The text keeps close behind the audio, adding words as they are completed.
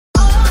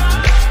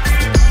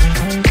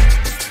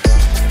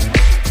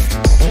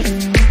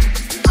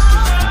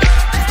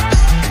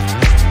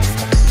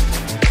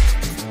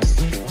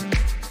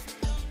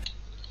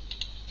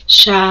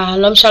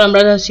Shalom, shalom,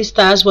 brothers and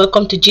sisters.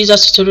 Welcome to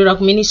Jesus Story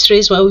Rock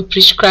Ministries, where we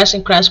preach Christ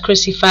and Christ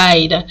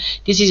crucified.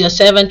 This is your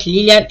servant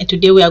Lillian, and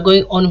today we are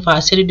going on with our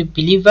series, The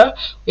Believer.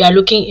 We are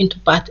looking into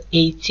part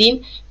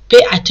 18.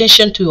 Pay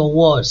attention to your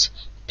words.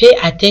 Pay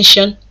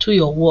attention to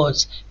your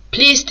words.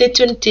 Please stay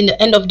tuned till the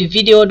end of the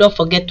video. Don't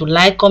forget to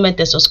like, comment,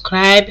 and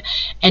subscribe.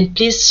 And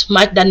please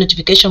smash that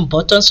notification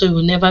button so you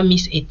will never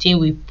miss a thing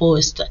we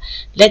post.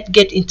 Let's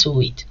get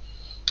into it.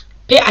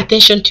 Pay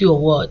attention to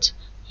your words.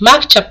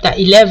 Mark chapter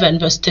 11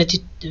 verse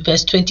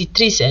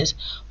 23 says,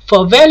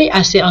 For verily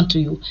I say unto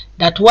you,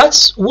 that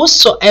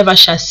whosoever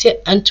shall say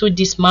unto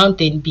this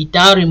mountain, Be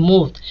thou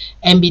removed,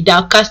 and be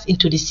thou cast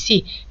into the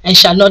sea, and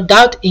shall not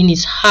doubt in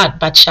his heart,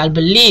 but shall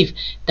believe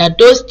that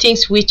those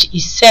things which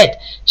is said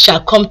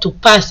shall come to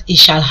pass, he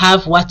shall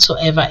have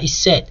whatsoever is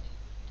said.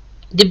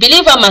 The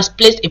believer must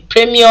place a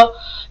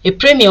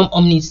premium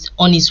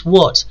on his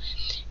words.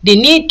 The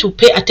need to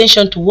pay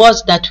attention to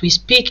words that we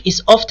speak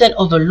is often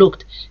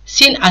overlooked,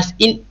 seen as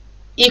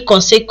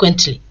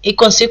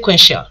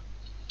inconsequential.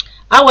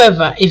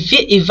 However,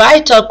 a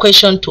vital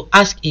question to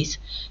ask is,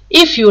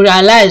 if you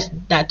realize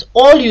that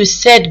all you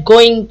said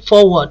going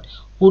forward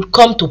would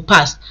come to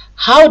pass,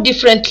 how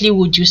differently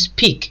would you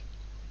speak?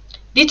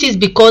 This is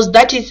because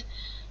that is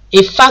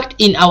a fact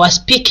in our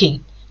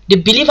speaking. The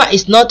believer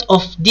is not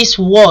of this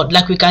world,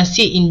 like we can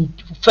see in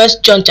 1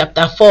 John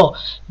chapter 4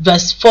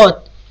 verse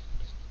 4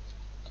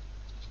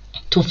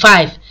 to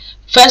 5.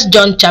 1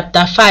 John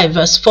chapter 5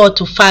 verse 4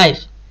 to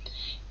 5.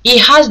 He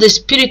has the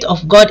Spirit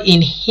of God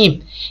in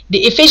him. The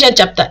Ephesians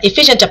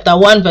chapter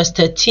 1 verse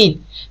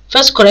 13.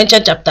 1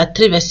 Corinthians chapter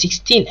 3 verse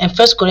 16 and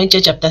 1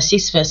 Corinthians chapter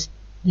 6 verse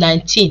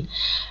 19.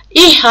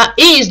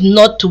 He is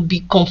not to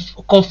be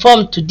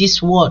conformed to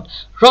this world.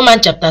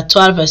 Romans chapter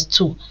 12 verse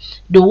 2.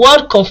 The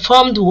word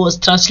conformed was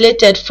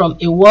translated from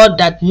a word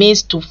that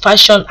means to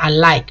fashion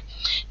alike.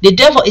 The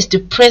devil is the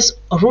prince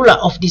ruler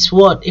of this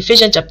world.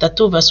 Ephesians chapter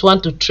 2 verse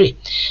 1 to 3.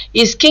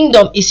 His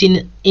kingdom is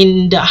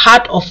in the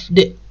heart of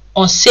the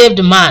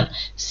unsaved man.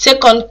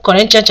 2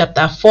 Corinthians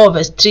chapter 4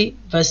 verse 3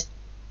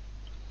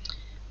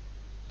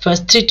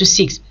 to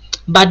 6.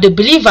 But the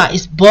believer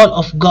is born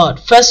of God.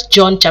 1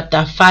 John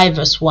chapter 5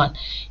 verse 1.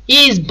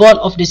 He is born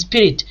of the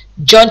Spirit.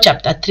 John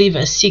chapter 3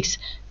 verse 6.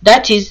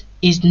 That is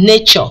his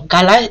nature.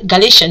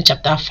 Galatians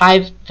chapter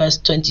 5 verse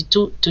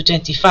 22 to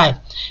 25.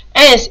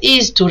 Hence, he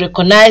is to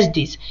recognize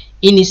this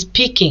in his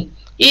speaking.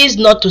 He is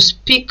not to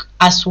speak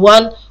as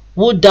one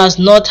who does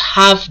not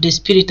have the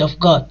Spirit of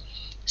God.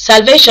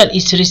 Salvation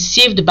is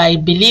received by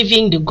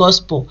believing the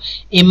gospel.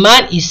 A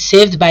man is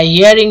saved by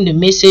hearing the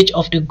message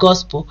of the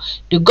gospel.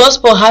 The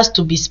gospel has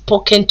to be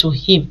spoken to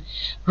him.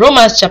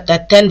 Romans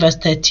chapter 10 verse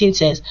 13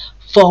 says,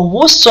 For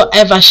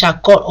whosoever shall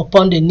call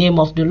upon the name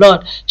of the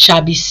Lord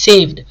shall be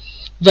saved.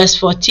 Verse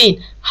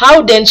 14,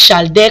 How then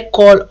shall they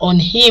call on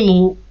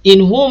him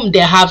in whom they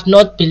have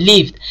not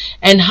believed?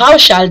 And how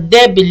shall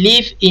they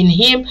believe in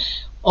him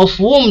of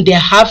whom they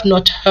have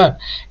not heard?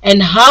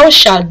 And how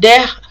shall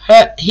they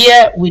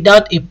hear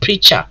without a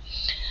preacher?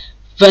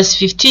 Verse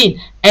 15,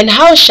 And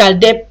how shall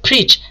they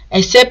preach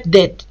except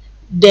that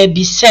they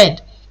be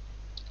sent?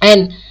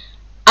 And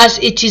as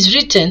it is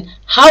written,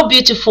 How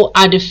beautiful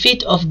are the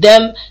feet of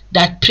them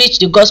that preach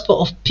the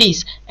gospel of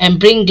peace and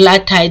bring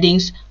glad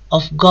tidings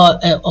of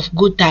God, of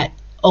good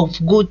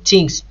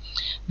things.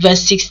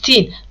 Verse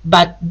 16,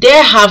 But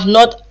they have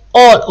not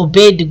all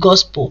obeyed the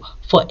gospel.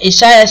 For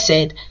Isaiah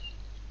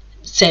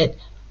said,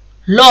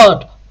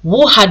 Lord,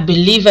 who have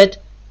believed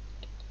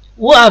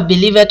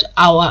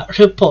our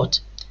report?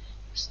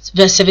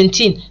 Verse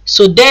 17,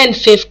 So then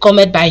faith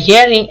cometh by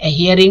hearing, and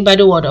hearing by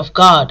the word of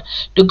God.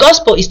 The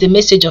gospel is the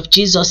message of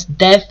Jesus'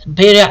 death,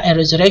 burial, and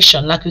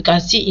resurrection, like we can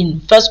see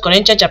in 1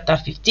 Corinthians chapter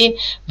 15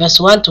 verse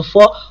 1 to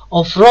 4,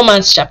 of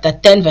Romans chapter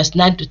 10 verse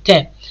 9 to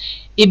 10.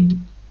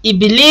 He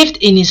believed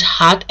in his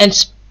heart and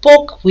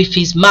spoke with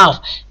his mouth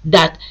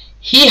that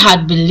he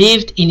had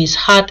believed in his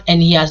heart,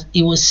 and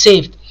he was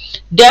saved.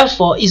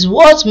 Therefore his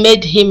words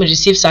made him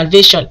receive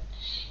salvation,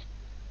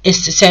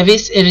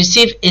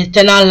 receive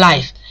eternal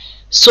life.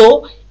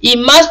 So he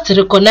must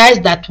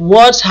recognize that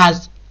words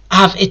have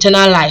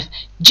eternal life.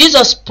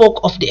 Jesus spoke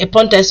of the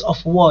importance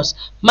of words.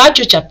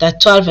 Matthew chapter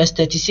 12 verse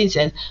 36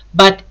 says,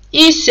 But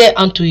he say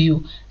unto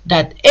you,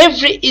 that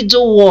every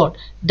idle word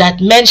that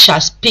men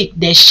shall speak,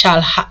 they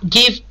shall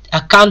give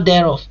account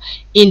thereof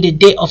in the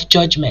day of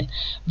judgment.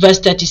 Verse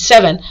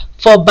 37,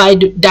 For by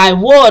thy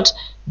word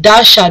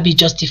thou shalt be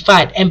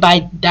justified, and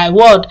by thy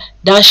word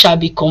thou shalt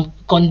be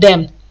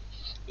condemned.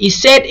 He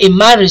said a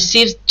man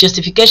receives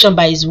justification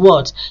by his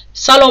words.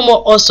 Solomon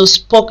also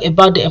spoke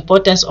about the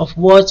importance of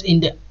words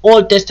in the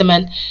Old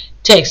Testament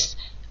text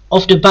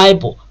of the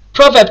Bible.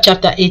 Proverbs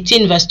chapter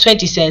 18 verse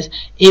 20 says,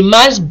 A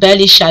man's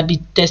belly shall be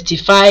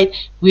testified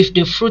with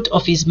the fruit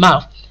of his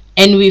mouth,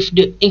 and with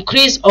the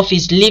increase of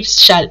his lips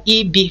shall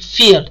he be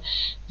filled.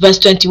 Verse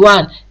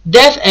 21,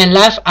 Death and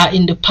life are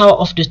in the power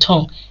of the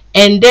tongue,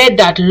 and they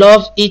that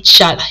love it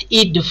shall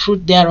eat the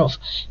fruit thereof.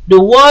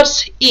 The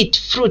words eat,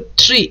 fruit,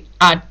 tree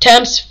are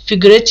terms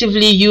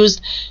figuratively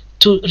used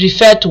to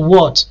refer to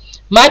words.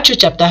 Matthew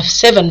chapter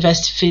 7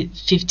 verse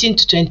 15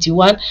 to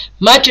 21,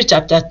 Matthew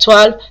chapter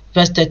 12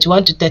 verse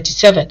 31 to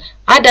 37.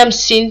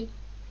 Adam's sin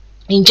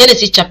in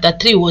Genesis chapter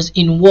 3 was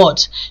in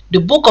words. The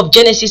book of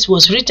Genesis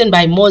was written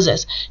by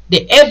Moses.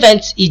 The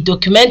events he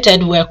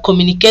documented were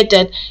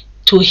communicated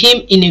to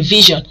him in a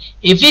vision.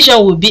 A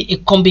vision will be a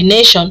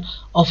combination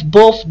of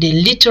both the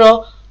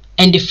literal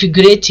and the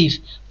figurative.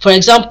 For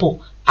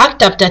example,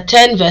 Acts chapter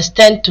 10 verse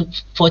 10 to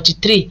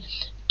 43,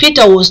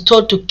 Peter was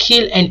told to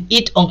kill and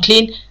eat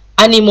unclean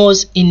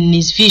animals in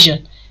his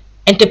vision.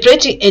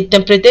 Interpreting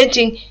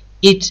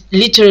it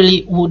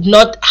literally would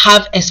not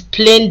have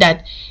explained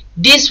that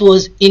this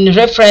was in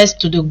reference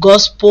to the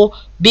gospel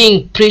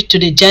being preached to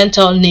the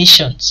Gentile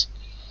nations.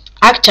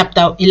 Acts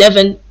chapter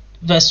 11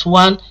 verse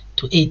 1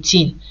 to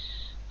 18.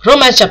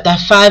 Romans chapter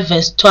 5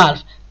 verse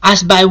 12.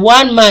 As by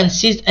one man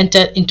sin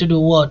entered into the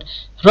world.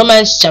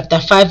 Romans chapter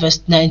 5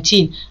 verse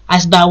 19.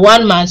 As by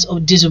one man's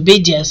of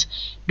disobedience.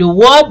 The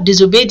word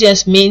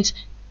disobedience means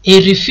a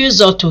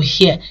refusal to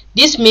hear.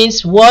 This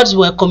means words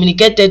were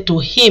communicated to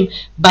him,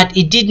 but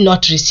he did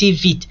not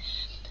receive it.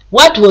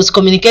 What was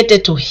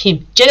communicated to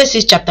him?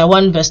 Genesis chapter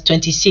 1 verse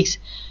 26.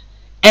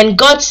 And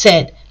God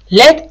said,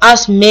 let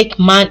us make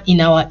man in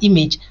our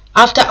image,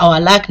 after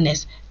our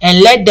likeness,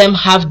 and let them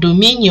have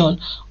dominion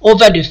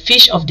over the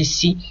fish of the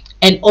sea,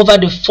 and over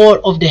the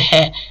fowl of the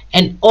air,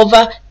 and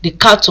over the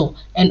cattle,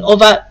 and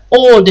over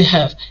all the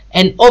earth,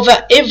 and over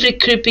every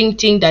creeping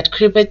thing that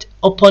creepeth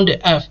upon the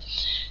earth.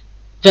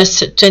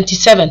 Verse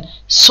 27.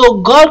 So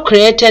God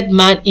created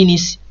man in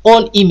his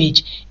own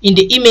image. In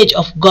the image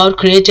of God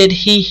created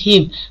he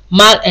him,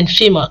 male and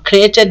female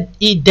created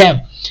he them.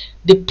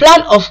 The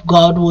plan of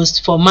God was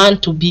for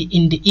man to be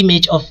in the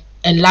image of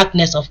and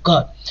likeness of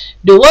God.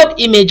 The word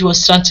image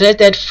was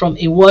translated from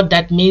a word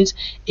that means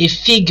a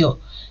figure.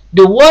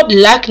 The word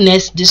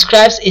likeness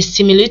describes a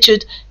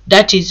similitude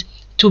that is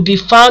to be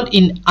found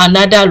in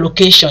another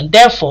location.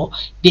 Therefore,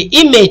 the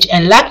image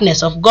and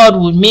likeness of God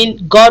would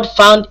mean God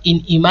found in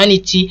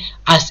humanity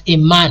as a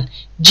man.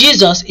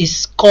 Jesus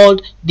is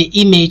called the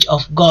image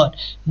of God.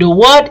 The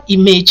word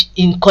image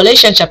in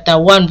Colossians chapter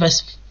 1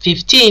 verse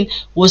 15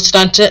 was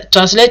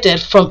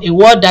translated from a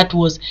word that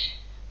was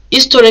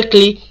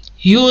historically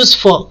used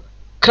for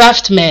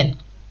craftsmen.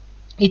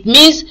 It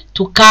means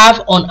to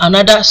carve on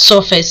another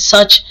surface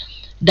such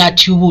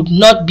that you would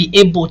not be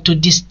able to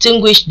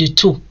distinguish the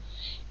two.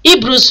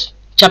 Hebrews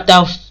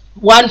chapter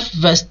 1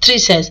 verse 3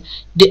 says,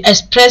 the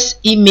express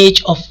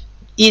image of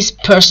his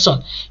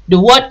person.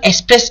 The word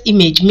express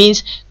image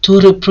means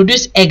to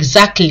reproduce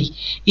exactly.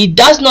 It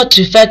does not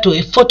refer to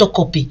a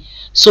photocopy.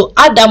 So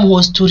Adam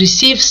was to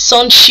receive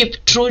sonship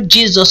through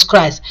Jesus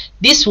Christ.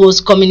 This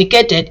was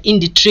communicated in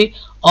the tree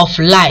of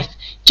life.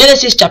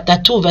 Genesis chapter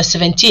 2 verse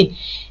 17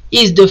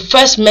 is the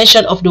first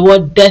mention of the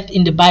word death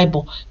in the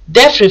Bible.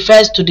 Death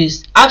refers to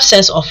this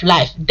absence of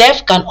life.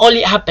 Death can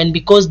only happen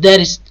because there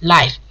is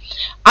life.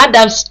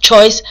 Adam's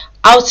choice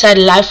outside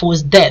life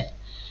was death,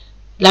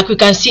 like we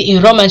can see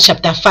in Romans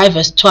chapter 5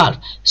 verse 12.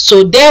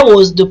 So there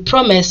was the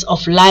promise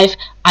of life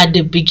at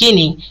the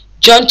beginning.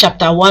 John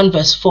chapter 1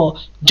 verse 4,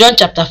 John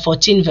chapter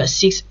 14 verse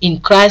 6, in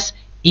Christ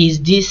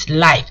is this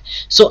life.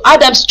 So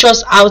Adam's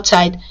choice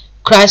outside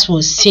Christ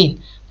was sin.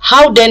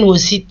 How then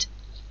was it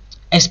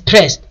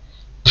expressed?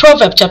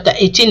 Proverbs chapter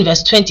 18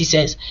 verse 20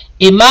 says,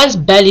 a man's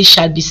belly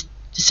shall be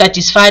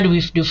satisfied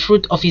with the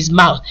fruit of his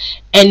mouth,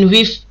 and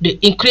with the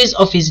increase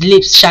of his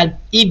lips shall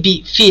he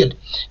be filled.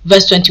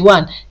 Verse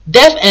 21,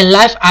 death and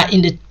life are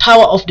in the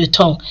power of the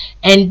tongue,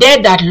 and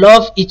they that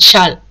love it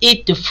shall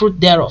eat the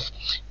fruit thereof.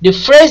 The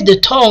phrase the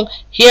tongue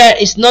here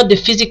is not the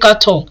physical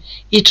tongue.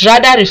 It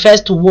rather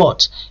refers to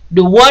words.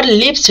 The word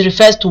lips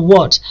refers to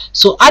words.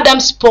 So Adam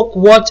spoke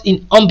words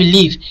in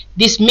unbelief.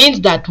 This means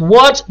that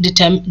words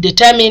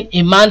determine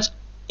a man's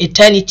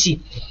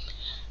eternity.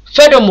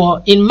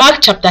 Furthermore, in Mark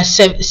chapter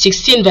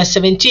 16 verse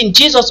 17,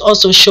 Jesus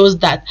also shows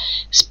that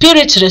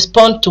spirits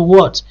respond to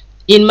words.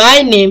 In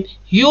my name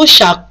you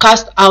shall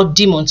cast out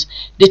demons.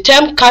 The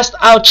term cast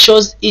out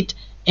shows it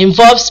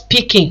involves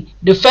speaking.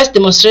 The first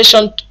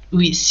demonstration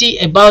we see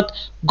about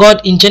God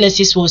in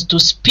Genesis was to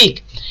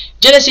speak.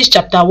 Genesis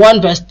chapter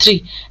 1 verse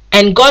 3,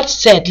 and God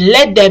said,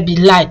 let there be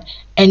light,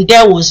 and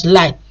there was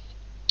light.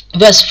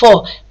 Verse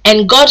 4,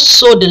 and God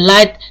saw the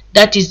light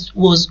that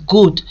was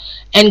good,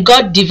 and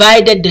God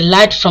divided the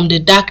light from the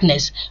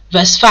darkness.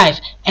 Verse 5,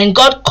 and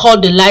God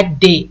called the light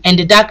day, and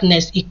the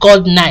darkness he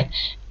called night.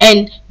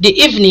 And the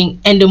evening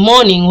and the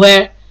morning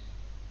were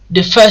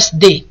the first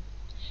day.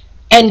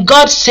 And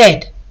God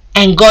said,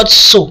 and God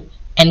saw,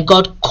 and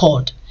God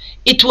called.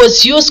 It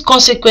was used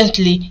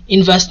consequently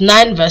in verse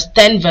 9, verse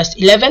 10, verse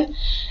 11.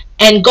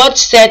 And God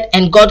said,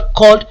 and God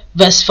called,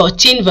 verse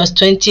 14, verse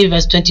 20,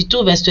 verse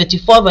 22, verse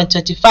 24, verse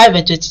 25,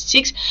 verse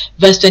 26,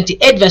 verse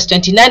 28, verse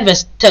 29,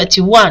 verse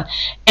 31.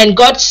 And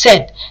God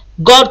said,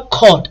 God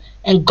called,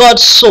 and God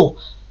saw.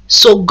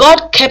 So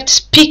God kept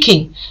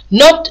speaking,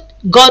 not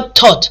God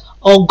thought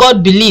or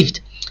God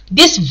believed.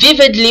 This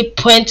vividly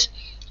points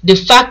the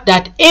fact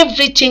that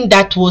everything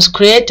that was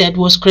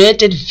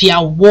created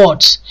via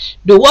words.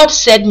 The word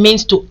said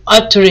means to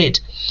utter it.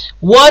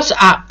 Words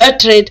are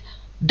uttered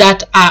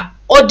that are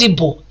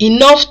audible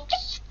enough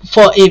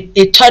for a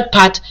third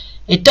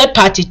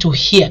party to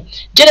hear.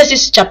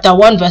 Genesis chapter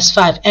 1 verse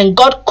 5. And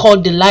God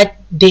called the light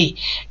day,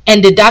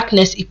 and the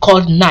darkness he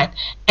called night,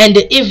 and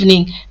the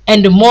evening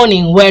and the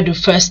morning were the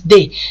first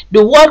day.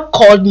 The word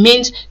called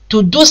means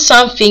to do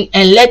something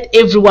and let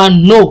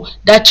everyone know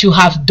that you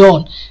have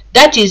done.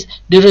 That is,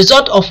 the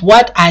result of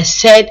what I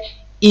said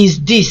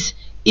is this.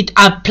 It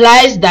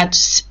applies that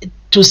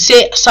to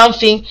say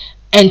something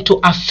and to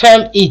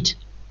affirm it.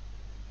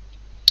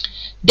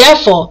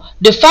 Therefore,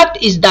 the fact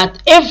is that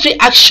every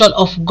action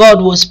of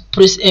God was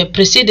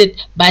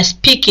preceded by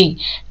speaking,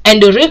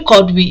 and the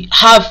record we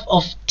have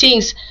of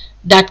things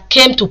that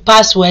came to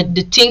pass were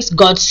the things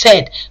God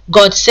said,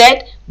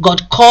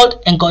 God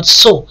called, and God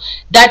saw.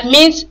 That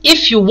means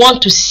if you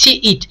want to see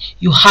it,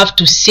 you have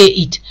to say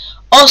it.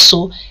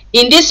 Also,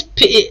 in this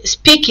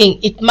speaking,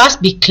 it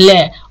must be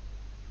clear,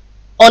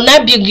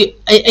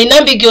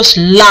 unambiguous,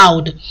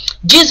 loud.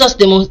 Jesus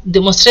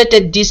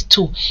demonstrated this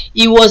too.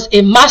 He was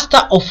a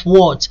master of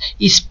words.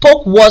 He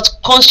spoke words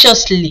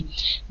consciously.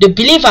 The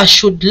believer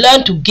should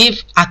learn to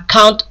give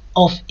account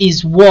of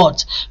his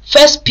words.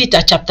 1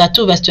 Peter chapter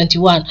 2 verse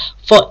 21.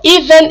 For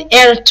even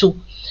hereto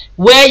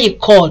were ye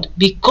called,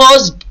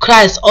 because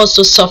Christ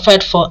also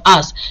suffered for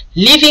us,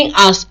 leaving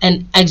us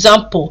an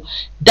example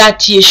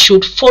that ye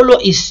should follow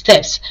his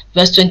steps.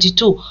 Verse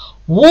 22.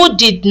 Who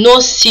did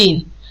no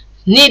sin,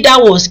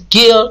 neither was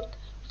guile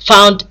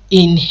found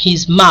in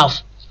his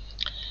mouth.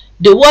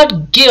 The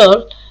word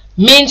guile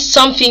means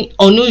something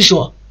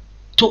unusual,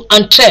 to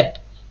entrap.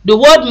 The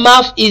word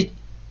mouth is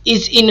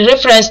in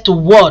reference to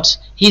words,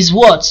 his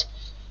words.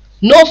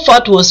 No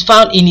fault was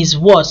found in his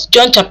words.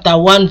 John chapter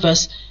 1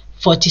 verse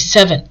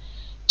 47.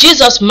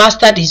 Jesus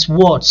mastered his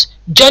words.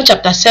 John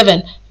chapter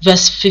 7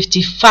 verse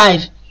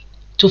 55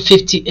 to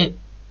 50.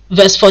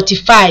 Verse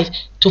 45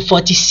 to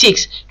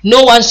 46.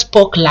 No one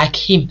spoke like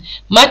him.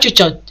 Matthew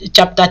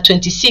chapter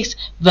 26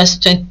 verse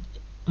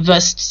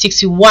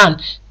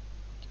 61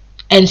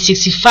 and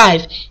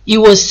 65. He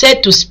was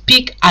said to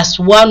speak as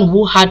one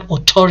who had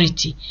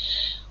authority.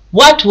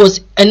 What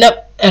was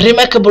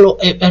remarkable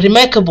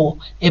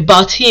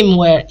about him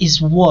were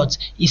his words.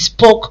 He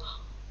spoke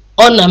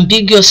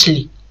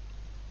unambiguously.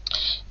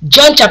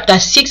 John chapter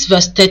 6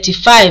 verse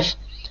 35.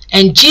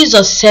 And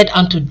Jesus said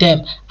unto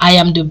them, I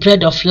am the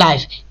bread of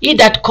life. He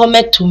that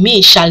cometh to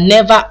me shall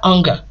never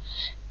hunger,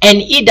 and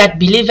he that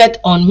believeth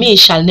on me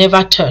shall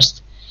never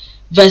thirst.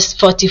 Verse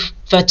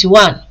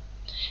 31.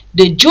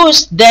 The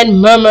Jews then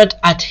murmured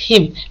at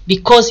him,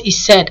 because he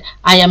said,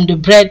 I am the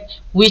bread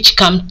which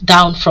come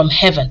down from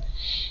heaven.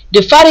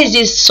 The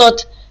Pharisees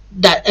sought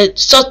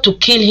to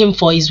kill him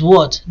for his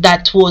word.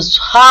 That was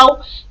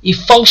how he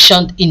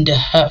functioned in the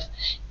earth.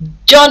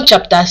 John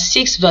chapter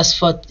 6 verse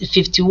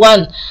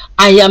 51.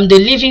 I am the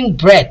living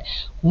bread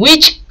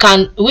which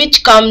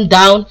come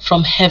down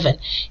from heaven.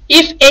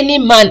 If any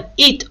man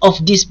eat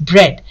of this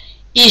bread,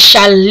 he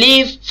shall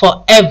live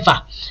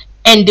forever.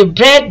 And the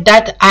bread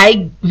that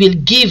I will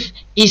give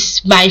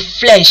is my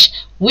flesh,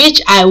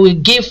 which I will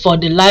give for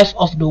the life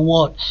of the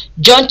world.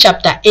 John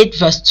chapter 8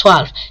 verse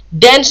 12.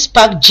 Then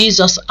spake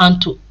Jesus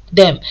unto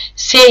them,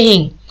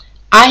 saying,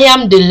 I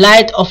am the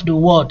light of the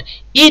world.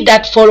 He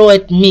that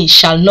followeth me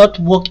shall not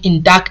walk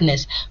in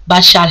darkness,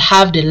 but shall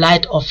have the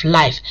light of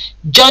life.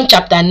 John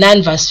chapter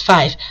 9 verse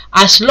 5.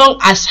 As long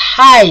as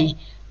I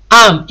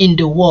am in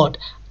the world,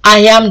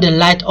 I am the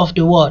light of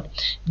the world.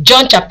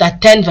 John chapter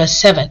 10 verse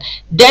 7.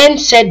 Then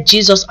said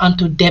Jesus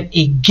unto them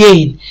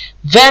again,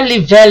 Verily,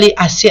 verily,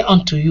 I say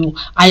unto you,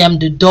 I am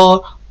the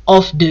door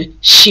of the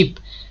sheep.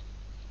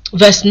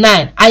 Verse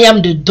 9. I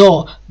am the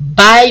door.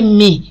 By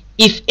me,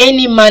 if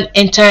any man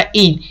enter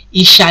in,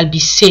 he shall be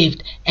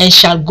saved, and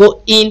shall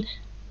go in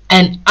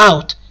and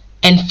out,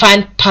 and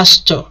find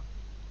pasture.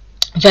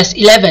 Verse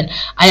 11.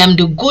 I am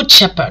the good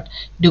shepherd.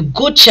 The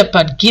good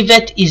shepherd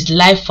giveth his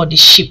life for the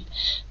sheep.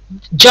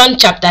 John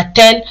chapter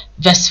 10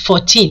 verse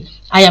 14.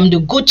 I am the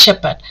good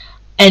shepherd,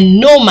 and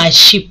know my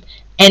sheep,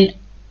 and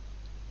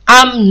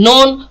am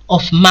known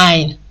of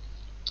mine.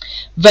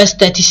 Verse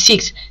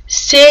 36.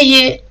 Say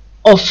ye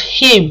of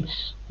him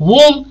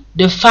whom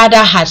the Father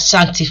hath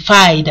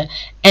sanctified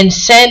and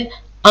sent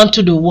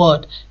unto the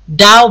world,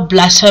 thou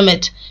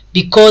blasphemest,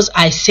 because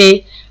I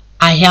say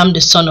I am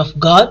the Son of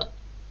God.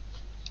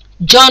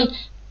 John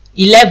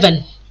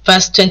 11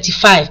 verse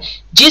 25.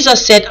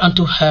 Jesus said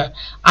unto her,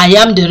 I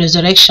am the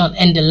resurrection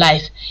and the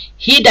life.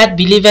 He that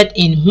believeth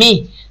in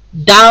me,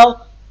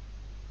 though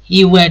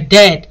he were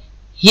dead,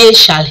 yet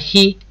shall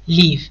he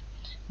live.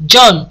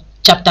 John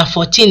chapter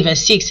 14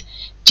 verse 6.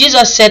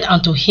 Jesus said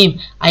unto him,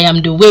 I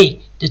am the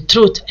way, the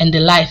truth, and the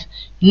life.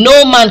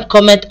 No man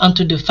cometh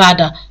unto the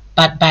Father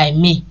but by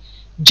me.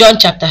 John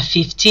chapter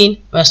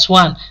 15 verse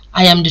 1.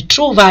 I am the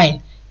true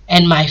vine,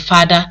 and my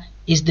Father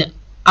is the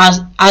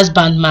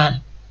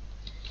husbandman.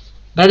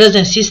 Brothers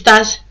and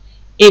sisters,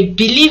 a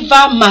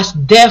believer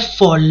must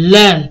therefore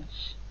learn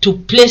to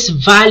place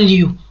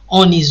value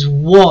on his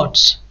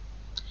words.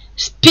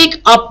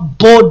 Speak up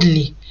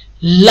boldly,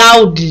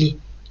 loudly,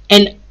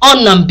 and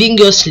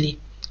unambiguously.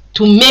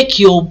 to make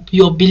your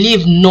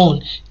belief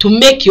known, to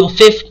make your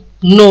faith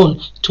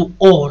known to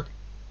all.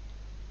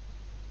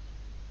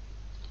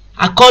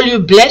 I call you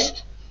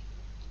blessed.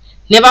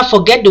 Never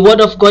forget, the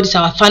word of God is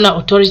our final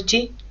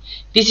authority.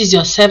 This is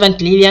your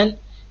servant Lillian.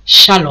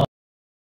 Shalom.